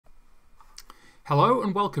Hello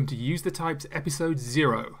and welcome to Use the Types episode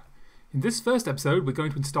 0. In this first episode we're going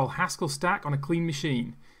to install Haskell Stack on a clean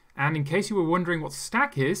machine. And in case you were wondering what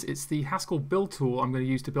Stack is, it's the Haskell build tool I'm going to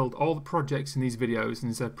use to build all the projects in these videos and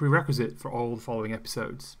is a prerequisite for all the following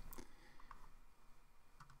episodes.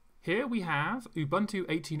 Here we have Ubuntu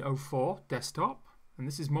 18.04 desktop, and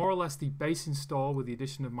this is more or less the base install with the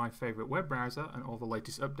addition of my favorite web browser and all the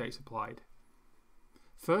latest updates applied.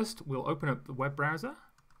 First we'll open up the web browser.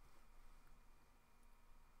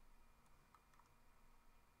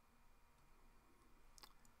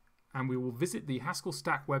 And we will visit the Haskell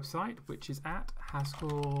Stack website, which is at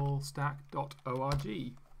haskellstack.org.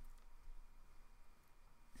 You'll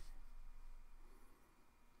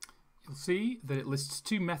see that it lists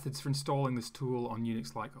two methods for installing this tool on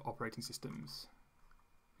Unix-like operating systems.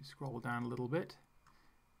 If you scroll down a little bit,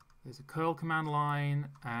 there's a curl command line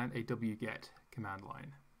and a wget command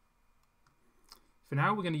line. For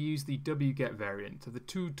now, we're going to use the wget variant. Of the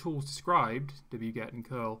two tools described, wget and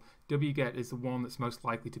curl, wget is the one that's most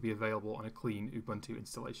likely to be available on a clean Ubuntu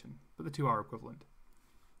installation, but the two are equivalent.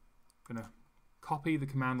 I'm going to copy the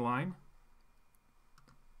command line,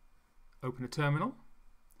 open a terminal,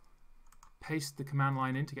 paste the command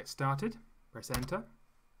line in to get started, press enter.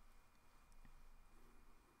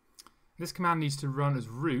 This command needs to run as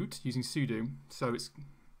root using sudo, so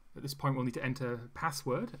at this point we'll need to enter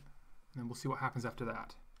password. And then we'll see what happens after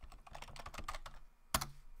that.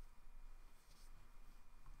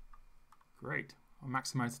 Great. I'll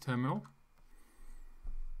maximize the terminal.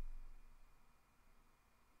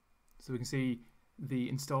 So we can see the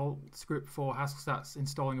install script for Haskell Stack's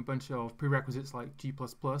installing a bunch of prerequisites like G++,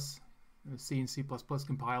 C and C++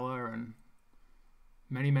 compiler, and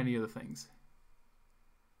many other things.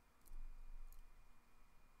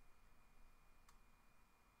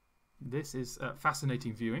 This is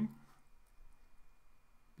fascinating viewing.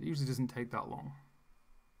 It usually doesn't take that long.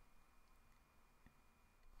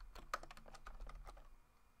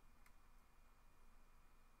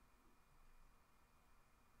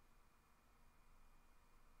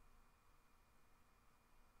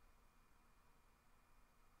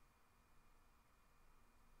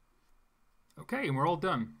 Okay, and we're all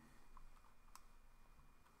done.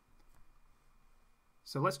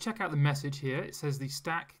 So let's check out the message here. It says the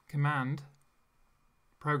stack command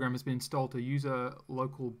program has been installed to user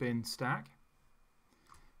local bin stack,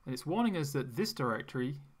 and it's warning us that this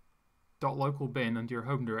directory .local bin under your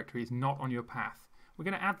home directory is not on your path. We're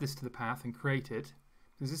going to add this to the path and create it,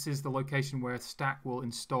 because this is the location where Stack will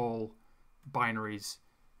install binaries,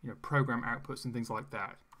 program outputs and things like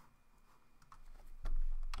that.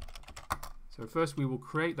 So first we will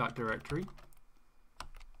create that directory,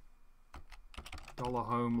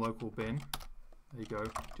 $home local bin. There you go,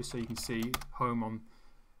 just so you can see home on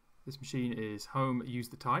this machine is home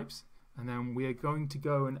usethetypes, and then we are going to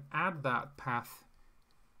go and add that path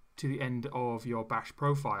to the end of your bash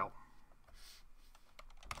profile.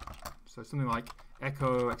 So something like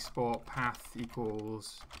echo export path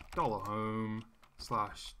equals $home /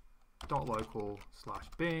 .local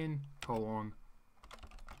 / bin :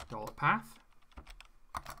 $path,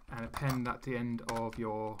 and append that to the end of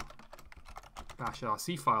your bash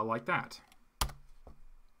rc file like that.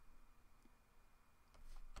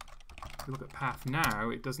 If we look at path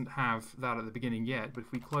now, it doesn't have that at the beginning yet, but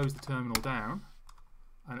if we close the terminal down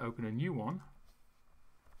and open a new one,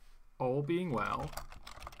 all being well,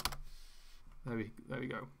 there we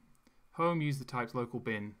go. Home usethetypes local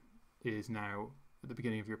bin is now at the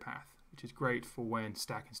beginning of your path, which is great for when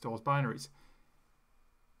Stack installs binaries.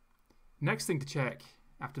 Next thing to check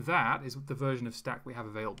after that is the version of Stack we have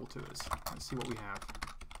available to us. Let's see what we have.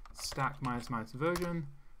 Stack -- version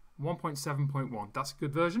 1.7.1. That's a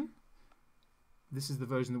good version. This is the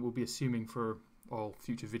version that we'll be assuming for all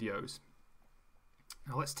future videos.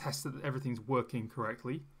 Now let's test that everything's working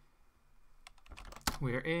correctly.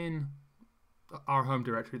 We're in our home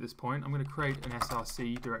directory at this point. I'm going to create an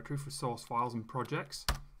src directory for source files and projects.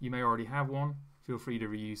 You may already have one. Feel free to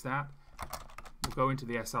reuse that. We'll go into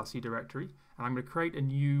the src directory, and I'm going to create a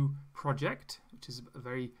new project, which is a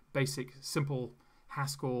very basic, simple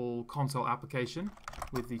Haskell console application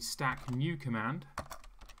with the stack new command.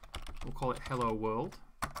 We'll call it Hello World.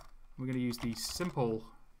 We're going to use the simple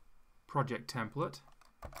project template,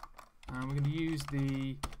 and we're going to use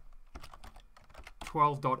the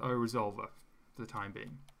 12.0 resolver for the time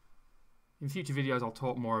being. In future videos I'll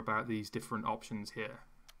talk more about these different options here.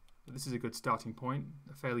 But this is a good starting point,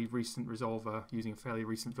 a fairly recent resolver using a fairly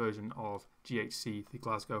recent version of GHC, the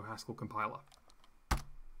Glasgow Haskell compiler.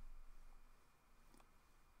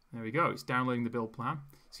 There we go, it's downloading the build plan.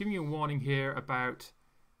 It's giving you a warning here about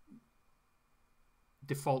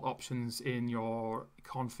default options in your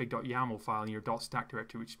config.yaml file in your .stack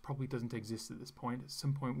directory, which probably doesn't exist at this point. At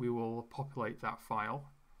some point we will populate that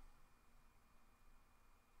file.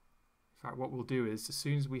 In fact, what we'll do is, as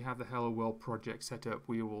soon as we have the Hello World project set up,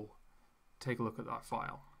 we will take a look at that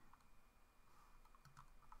file.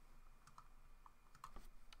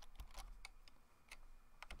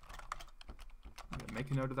 I'm going to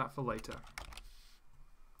make a note of that for later.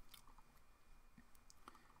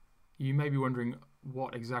 You may be wondering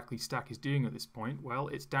what exactly Stack is doing at this point. Well,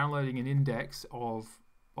 it's downloading an index of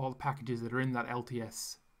all the packages that are in that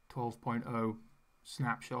LTS 12.0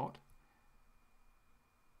 snapshot.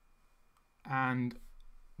 And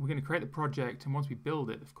we're going to create the project, and once we build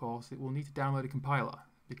it, of course, it will need to download a compiler,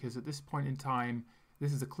 because at this point in time,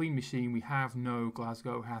 this is a clean machine. We have no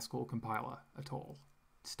Glasgow Haskell compiler at all.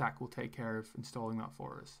 Stack will take care of installing that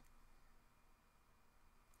for us.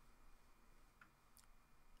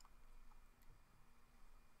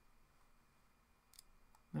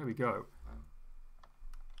 There we go.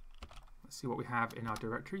 Let's see what we have in our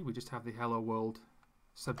directory. We just have the Hello World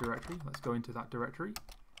subdirectory. Let's go into that directory.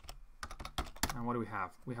 And what do we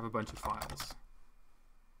have? We have a bunch of files.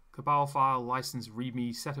 Cabal file, license,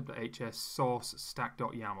 readme, setup.hs, source,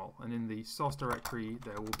 stack.yaml. And in the source directory,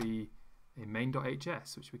 there will be a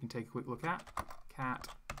main.hs, which we can take a quick look at. Cat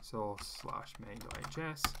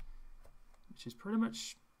source/main.hs, which is pretty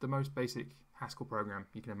much the most basic Haskell program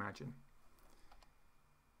you can imagine.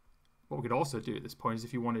 What we could also do at this point is,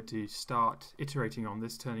 if you wanted to start iterating on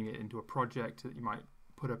this, turning it into a project that you might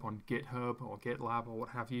put up on GitHub or GitLab or what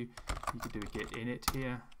have you, you could do a git init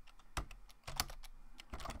here.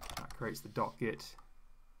 That creates the .git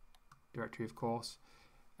directory, of course.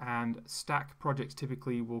 And Stack projects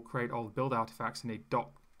typically will create all the build artifacts in a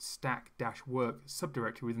 .stack-work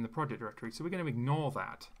subdirectory within the project directory. So we're going to ignore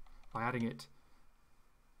that by adding it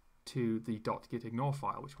to the .gitignore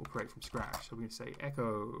file, which we'll create from scratch. So we're going to say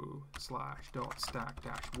echo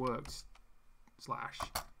 /.stack-work/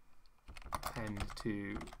 append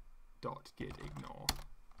to .gitignore.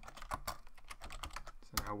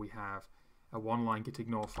 So now we have a one-line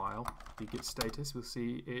gitignore file. The git status, we'll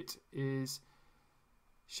see it is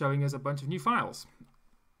showing us a bunch of new files.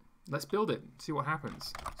 Let's build it, see what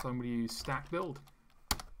happens. So I'm going to use stack build.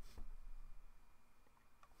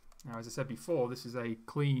 Now, as I said before, this is a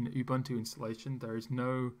clean Ubuntu installation. There is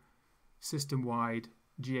no system-wide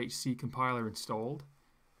GHC compiler installed.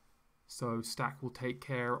 So Stack will take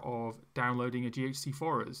care of downloading a GHC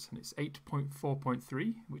for us. And it's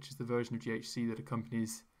 8.4.3, which is the version of GHC that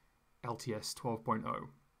accompanies LTS 12.0.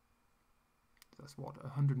 That's what,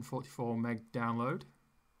 144 meg download.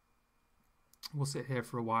 We'll sit here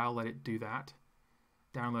for a while, let it do that.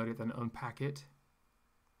 Download it, then unpack it.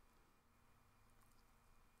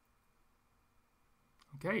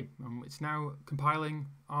 Okay, it's now compiling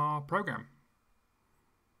our program.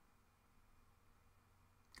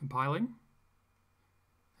 Compiling,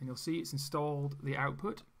 and you'll see it's installed the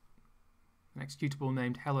output, an executable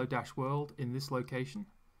named hello-world in this location,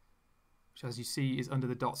 which, as you see, is under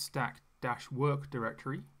the .stack-work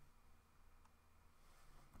directory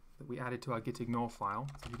that we added to our gitignore file.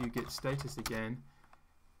 So if you do git status again,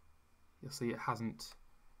 you'll see it hasn't.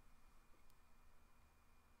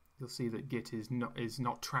 You'll see that Git is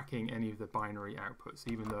not tracking any of the binary outputs,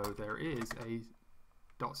 even though there is a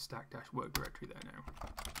 .stack-work directory there now.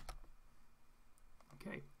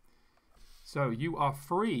 Okay, so you are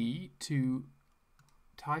free to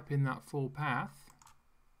type in that full path,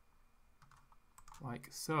 like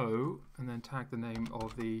so, and then tag the name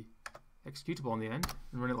of the executable on the end,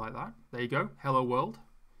 and run it like that. There you go, hello world.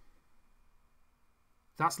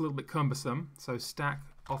 That's a little bit cumbersome, so Stack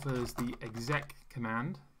offers the exec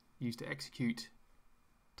command used to execute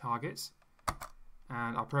targets,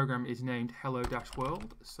 and our program is named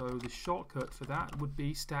hello-world, so the shortcut for that would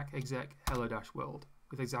be stack exec hello-world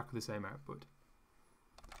with exactly the same output.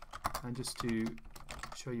 And just to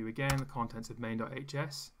show you again the contents of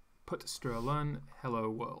main.hs, put strlen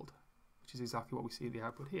hello world, which is exactly what we see in the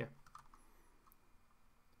output here.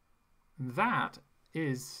 And that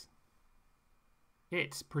is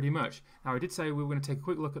it, pretty much. Now, I did say we were going to take a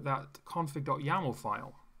quick look at that config.yaml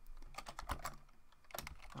file.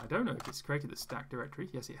 I don't know if it's created the stack directory.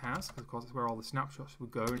 Yes, it has, because of course it's where all the snapshots would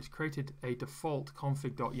go, and it's created a default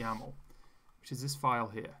config.yaml, which is this file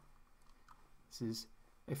here. This is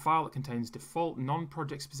a file that contains default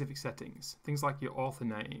non-project specific settings, things like your author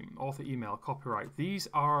name, author email, copyright. These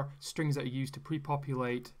are strings that are used to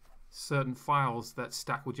pre-populate certain files that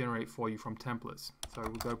Stack will generate for you from templates. So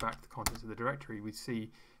we'll go back to the contents of the directory. We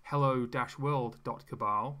see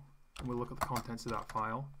hello-world.cabal, and we'll look at the contents of that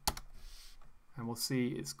file. And we'll see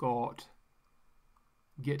it's got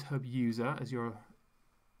GitHub user as your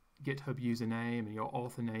GitHub username and your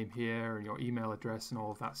author name here and your email address and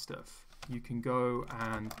all of that stuff. You can go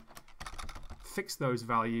and fix those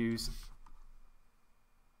values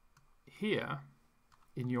here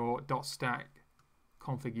in your .stack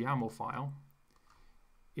config YAML file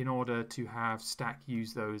in order to have Stack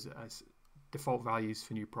use those as default values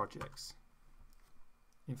for new projects.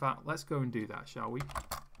 In fact, let's go and do that, shall we?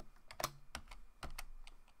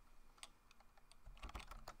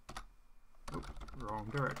 Oh, wrong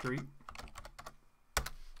directory.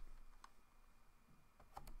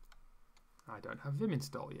 I don't have Vim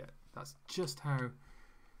installed yet. That's just how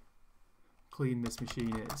clean this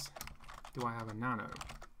machine is. Do I have a nano?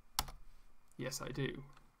 Yes, I do.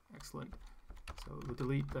 Excellent. So we'll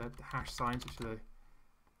delete the hash signs, which are the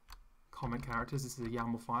comment characters. This is a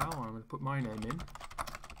YAML file. I'm going to put my name in,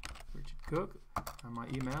 Richard Cook, and my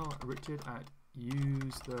email,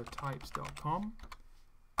 richard@usethetypes.com.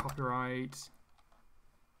 Copyright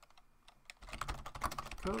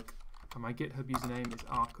Cook, and my GitHub username is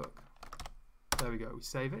rcook. There we go. We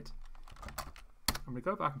save it. I'm going to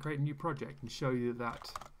go back and create a new project and show you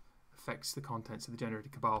that affects the contents of the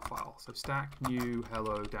generated cabal file. So stack new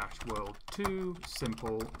hello-world2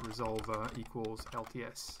 simple resolver equals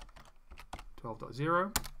LTS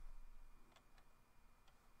 12.0,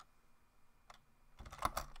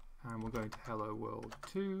 and we're going to hello world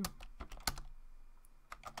 2,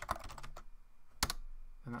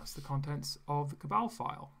 and that's the contents of the cabal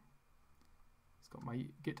file. It's got my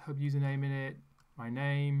GitHub username in it, my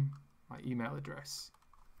name, my email address.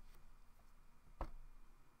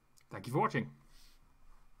 Thank you for watching.